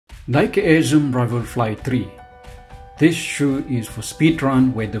Nike Air Zoom Rival Fly 3. This shoe is for speed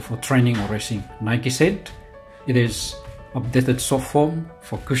run, whether for training or racing. Nike said it is updated soft foam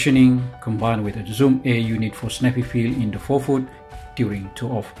for cushioning combined with a Zoom Air unit for snappy feel in the forefoot during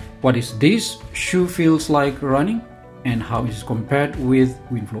toe off. What is this shoe feels like running and how is it compared with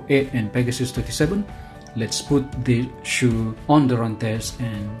Winflo 8 and Pegasus 37? Let's put the shoe on the run test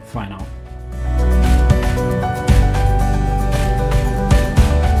and find out.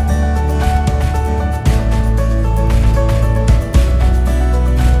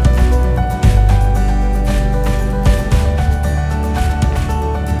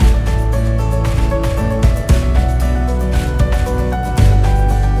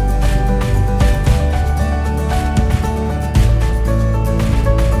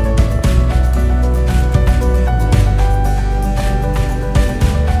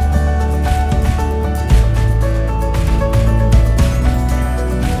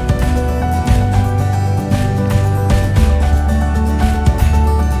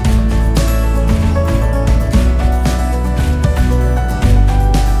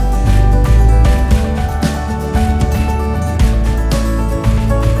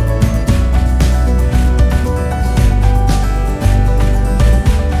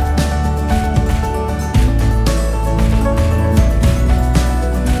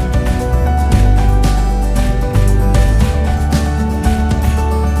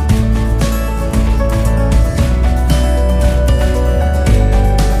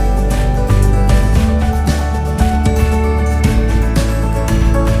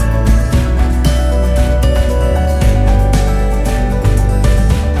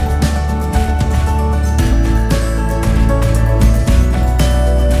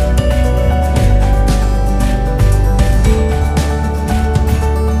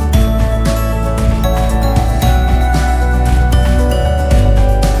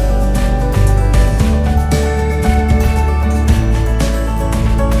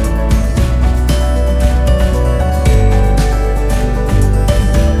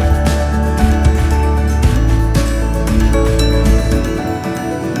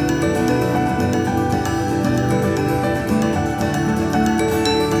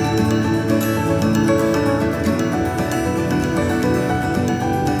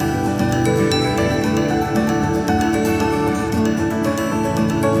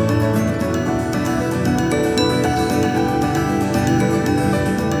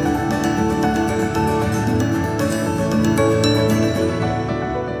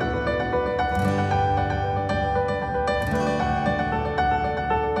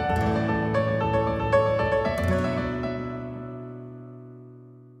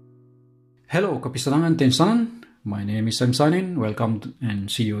 Hello kapisalangan tensanan, my name is Sam Sanin. Welcome and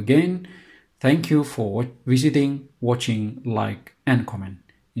see you again. Thank you for visiting, watching, like and comment.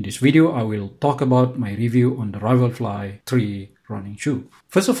 In this video I will talk about my review on the Rival Fly 3 running shoe.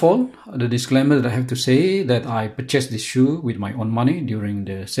 First of all, the disclaimer that I have to say that I purchased this shoe with my own money during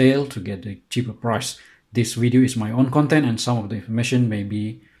the sale to get a cheaper price. This video is my own content and some of the information may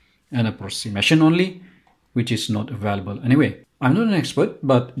be an approximation only, which is not available anyway. I'm not an expert,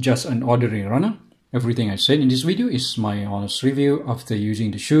 but just an ordinary runner. Everything I said in this video is my honest review after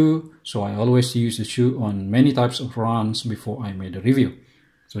using the shoe, so I always use the shoe on many types of runs before I made a review.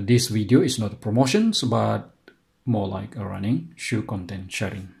 So this video is not a promotion, but more like a running shoe content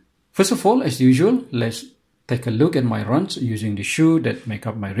sharing. First of all, as usual, let's take a look at my runs using the shoe that make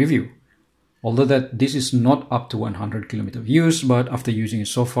up my review. Although that this is not up to 100 km use, but after using it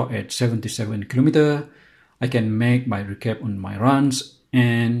so far at 77 km, I can make my recap on my runs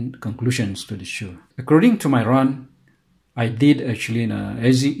and conclusions to the shoe. According to my run, I did actually in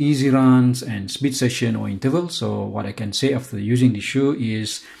easy runs and speed session or interval. So what I can say after using the shoe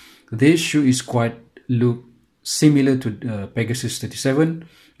is this shoe is quite look similar to the Pegasus 37,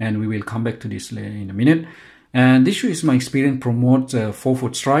 and we will come back to this in a minute. And this shoe is my experience promotes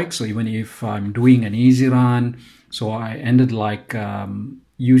forefoot strike. So even if I'm doing an easy run, so I ended like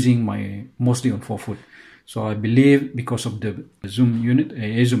using my mostly on forefoot. So I believe because of the zoom unit,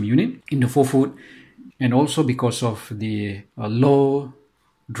 a zoom unit in the forefoot, and also because of the low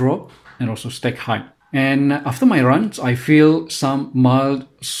drop and also stack height. And after my runs, I feel some mild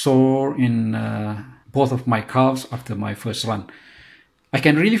sore in both of my calves after my first run. I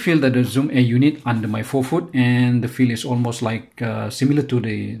can really feel that the Zoom Air unit under my forefoot, and the feel is almost like similar to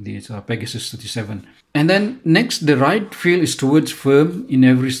the Pegasus 37. And then next, the right feel is towards firm in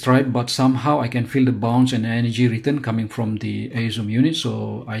every stride, but somehow I can feel the bounce and energy return coming from the Air Zoom unit.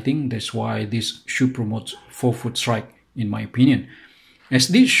 So I think that's why this shoe promotes forefoot strike, in my opinion. As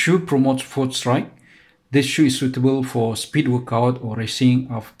this shoe promotes foot strike, this shoe is suitable for speed workout or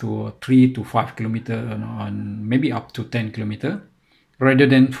racing up to 3 to 5 kilometer and maybe up to 10 kilometer, rather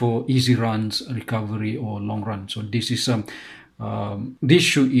than for easy runs, recovery, or long run. So this is this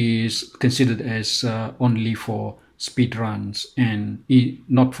shoe is considered as only for speed runs and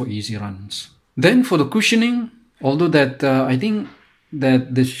not for easy runs. Then for the cushioning, although that I think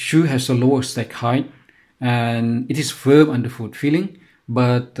that the shoe has a lower stack height and it is firm underfoot feeling,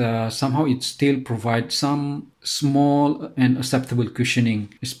 but somehow it still provides some small and acceptable cushioning,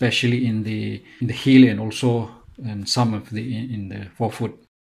 especially in the heel and also in some of in the forefoot.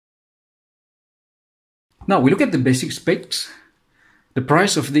 Now we look at the basic specs. The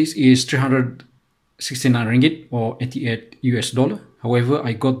price of this is 369 ringgit or 88 US dollar. However,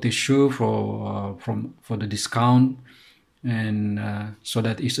 I got this shoe for the discount, and so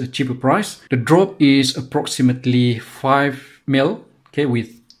that is a cheaper price. The drop is approximately 5 mil, okay,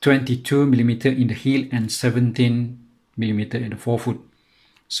 with 22 millimeter in the heel and 17 millimeter in the forefoot.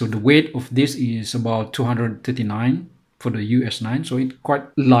 So the weight of this is about 239 for the US 9, so it's quite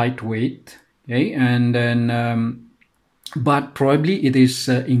lightweight, okay. And then but probably it is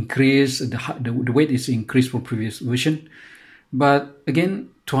increased, the weight is increased from previous version, but again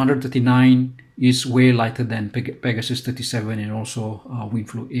 239 is way lighter than Pegasus 37 and also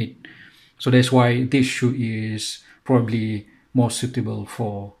Winflo 8. So that's why this shoe is probably more suitable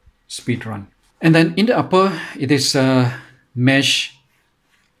for speed run. And then in the upper, it is a mesh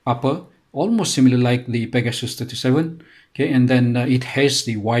upper, almost similar like the Pegasus 37. Okay, and then it has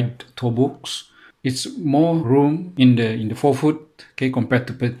the wide toe box. It's more room in the forefoot, okay, compared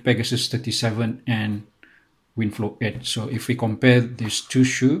to Pegasus 37 and Winflo 8. So if we compare these two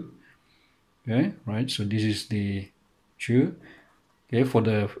shoes, okay, right, so this is the shoe, okay. For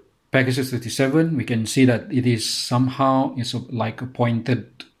the Pegasus 37, we can see that it is somehow like a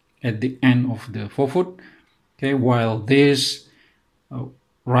pointed at the end of the forefoot, okay, while this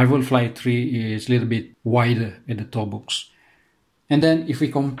Rival Fly 3 is a little bit wider at the toe box. And then if we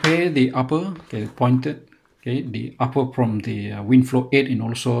compare the upper, okay, pointed, okay, the upper from the Winflo 8 and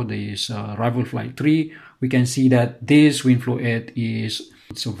also this Rival Fly 3, we can see that this Winflo 8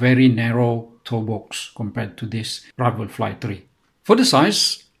 it's a very narrow toe box compared to this Rival Fly 3. For the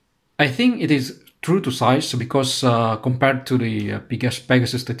size, I think it is true to size because compared to the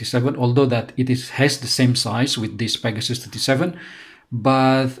Pegasus 37, although that has the same size with this Pegasus 37,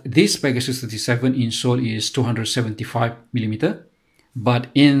 but this Pegasus 37 insole is 275 millimeter. But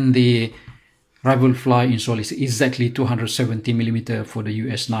in the Rival Fly insole is exactly 270 millimeter for the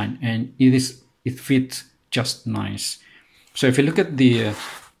US 9, and it fits just nice. So if you look at the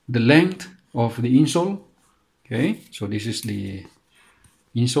length of the insole, okay, so this is the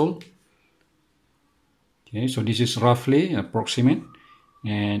insole, okay, so this is roughly approximate,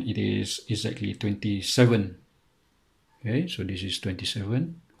 and it is exactly 27. Okay, so this is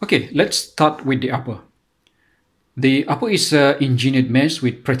 27. Okay, let's start with the upper. The upper is engineered mesh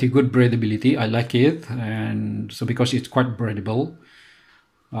with pretty good breathability. I like it, and so because it's quite breathable.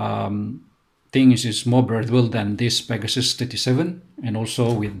 Things is more breathable than this Pegasus 37 and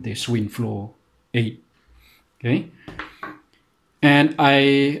also with this Winflo 8. Okay, and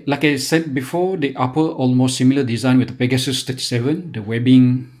like I said before, the upper almost similar design with the Pegasus 37. The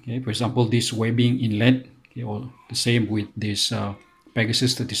webbing, okay, for example, this webbing inlet, okay, or the same with this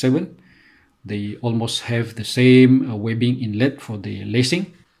Pegasus 37. They almost have the same webbing inlet for the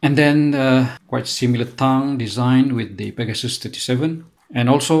lacing. And then quite similar tongue design with the Pegasus 37. And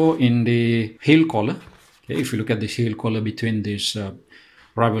also in the heel collar, okay, if you look at the heel collar between this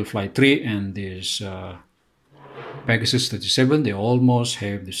Rival Fly 3 and this Pegasus 37, they almost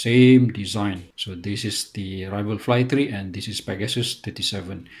have the same design. So this is the Rival Fly 3 and this is Pegasus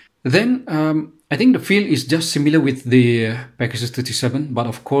 37. Then I think the feel is just similar with the Pegasus 37, but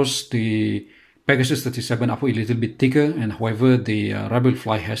of course the Pegasus 37 upper is a little bit thicker, and however the Rival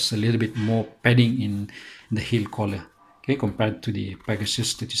Fly has a little bit more padding in the heel collar, okay, compared to the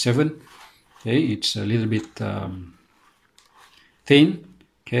Pegasus 37. Okay, it's a little bit thin,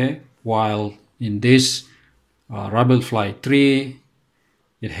 okay, while in this Rival Fly 3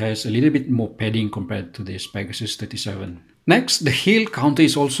 it has a little bit more padding compared to this Pegasus 37. Next, the heel counter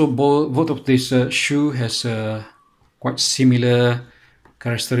is also both of this shoe has a quite similar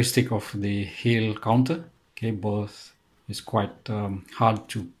characteristic of the heel counter. Okay, both is quite hard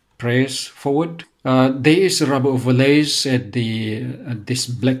to press forward. There is a rubber overlays at this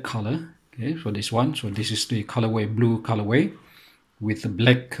black color. Okay, for this one, so this is the colorway, blue colorway with the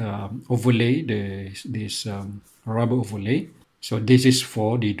black overlay. This rubber overlay. So this is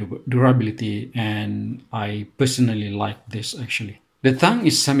for the durability, and I personally like this actually. The tongue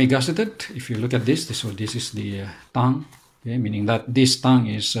is semi-gusseted. If you look at this, so this is the tongue, okay, meaning that this tongue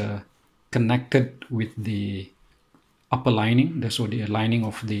is connected with the upper lining, so the lining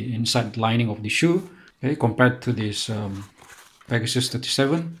of the inside lining of the shoe, okay, compared to this Pegasus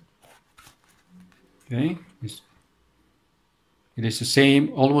 37. Okay, it is the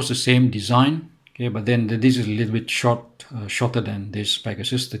same, almost the same design. Okay, but then this is a little bit shorter than this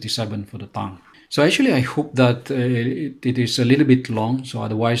Pegasus 37 for the tongue. So actually, I hope that it is a little bit long, so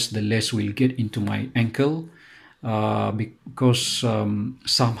otherwise the lace will get into my ankle, because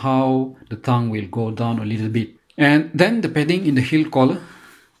somehow the tongue will go down a little bit. And then the padding in the heel collar,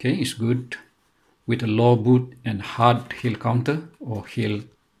 okay, is good with a low boot and hard heel counter or heel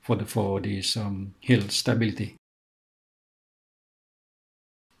for this heel stability.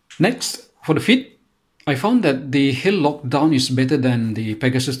 Next, for the feet, I found that the heel lockdown is better than the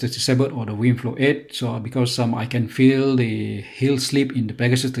Pegasus 37 or the Winflo 8. So because I can feel the heel slip in the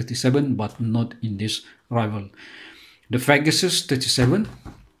Pegasus 37, but not in this rival. The Pegasus 37,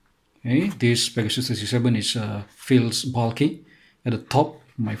 okay, this Pegasus 37 is feels bulky at the top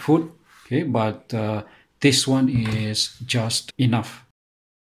of my foot, okay, but this one is just enough.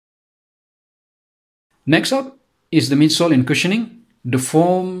 Next up is the midsole and cushioning. The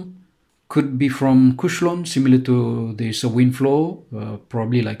foam could be from Cushlon, similar to this Winflo,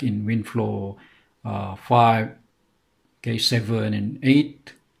 probably like in Winflo 5, okay, 7 and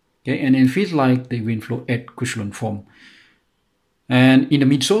 8, okay, and it feels like the Winflo 8 Cushlon foam. And in the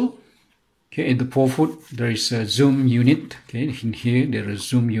midsole, okay, in the forefoot, there is a zoom unit, okay, in here there is a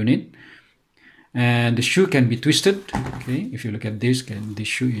zoom unit, and the shoe can be twisted, okay, if you look at this, this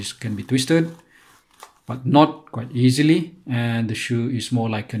shoe can be twisted, but not quite easily, and the shoe is more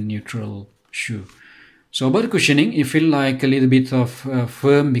like a neutral shoe. So about the cushioning, it feels like a little bit of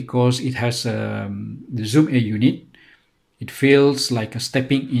firm because it has the Zoom A unit. It feels like a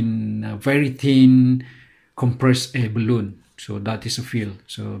stepping in a very thin compressed air balloon. So that is a feel.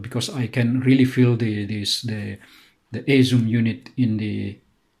 So because I can really feel the A Zoom unit in the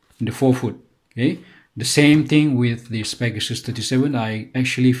forefoot. Okay, the same thing with this Pegasus 37. I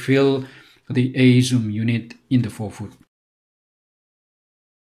actually feel the A Zoom unit in the forefoot.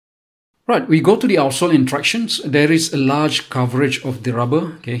 Right, we go to the outsole interactions. There is a large coverage of the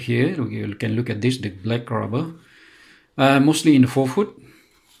rubber. Okay, here you can look at this, the black rubber, mostly in the forefoot.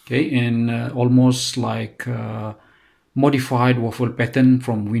 Okay, and almost like modified waffle pattern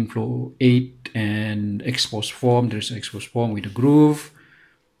from Winflo 8 and exposed form. There's exposed form with a groove.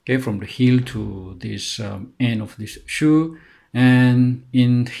 Okay, from the heel to this end of this shoe, and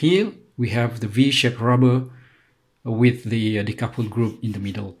in heel we have the V-shaped rubber with the decoupled groove in the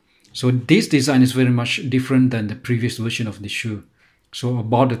middle. So this design is very much different than the previous version of the shoe. So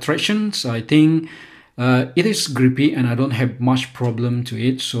about the tractions, I think it is grippy and I don't have much problem to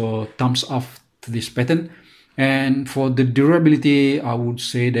it. So thumbs up to this pattern. And for the durability, I would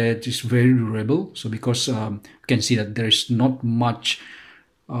say that it's very durable. So because you can see that there is not much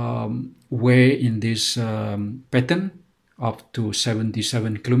wear in this pattern up to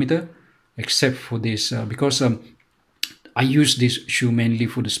 77 kilometer, except for this because I use this shoe mainly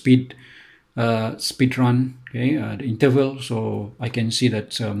for the speed run, okay, the interval. So I can see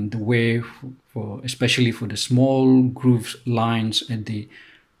that the wear for especially for the small grooves lines at the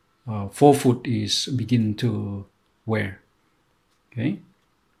forefoot is beginning to wear. Okay,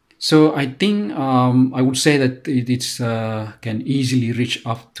 so I think I would say that it can easily reach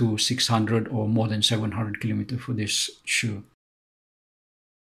up to 600 or more than 700 kilometers for this shoe.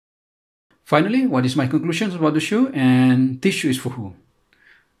 Finally, what is my conclusions about the shoe? And this shoe is for who?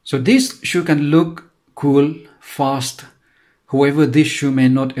 So this shoe can look cool, fast. However, this shoe may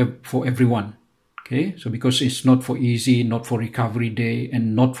not be for everyone. Okay, so because it's not for easy, not for recovery day,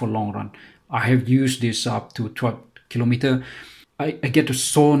 and not for long run. I have used this up to 12 kilometers. I get a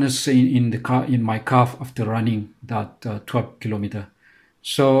soreness in my calf after running that 12 kilometers.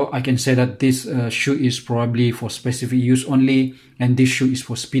 So I can say that this shoe is probably for specific use only, and this shoe is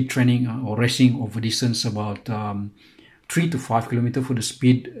for speed training or racing over distance about 3 to 5 kilometers for the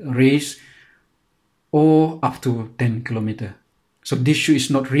speed race, or up to 10 kilometers. So this shoe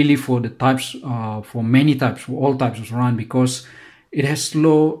is not really for the types, for many types, for all types of run, because it has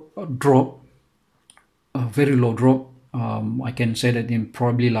low drop, very low drop. I can say that in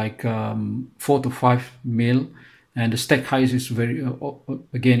probably like 4 to 5 mil. And the stack height is very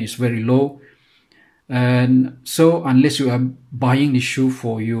very low, and so unless you are buying the shoe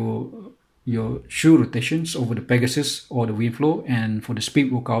for your shoe rotations over the Pegasus or the Winflo and for the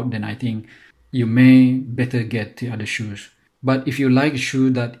speed workout, then I think you may better get the other shoes. But if you like a shoe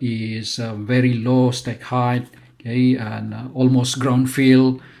that is very low stack height, okay, and almost ground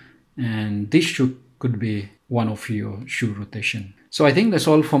feel, and this shoe could be one of your shoe rotation. So I think that's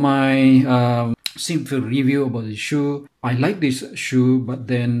all for my simple review about the shoe. I like this shoe, but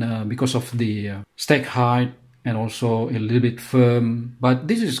then because of the stack height and also a little bit firm, but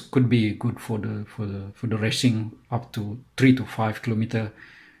this is could be good for the racing up to 3 to 5 kilometer.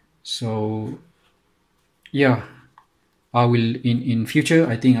 So yeah, I will in future,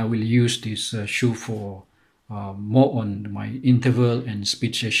 I think I will use this shoe for more on my interval and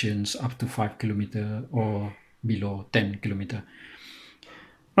speed sessions up to 5 kilometer or below 10 kilometer.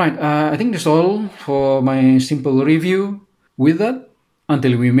 Right, I think that's all for my simple review. With that,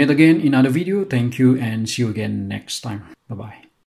 until we meet again in another video, thank you and see you again next time. Bye bye.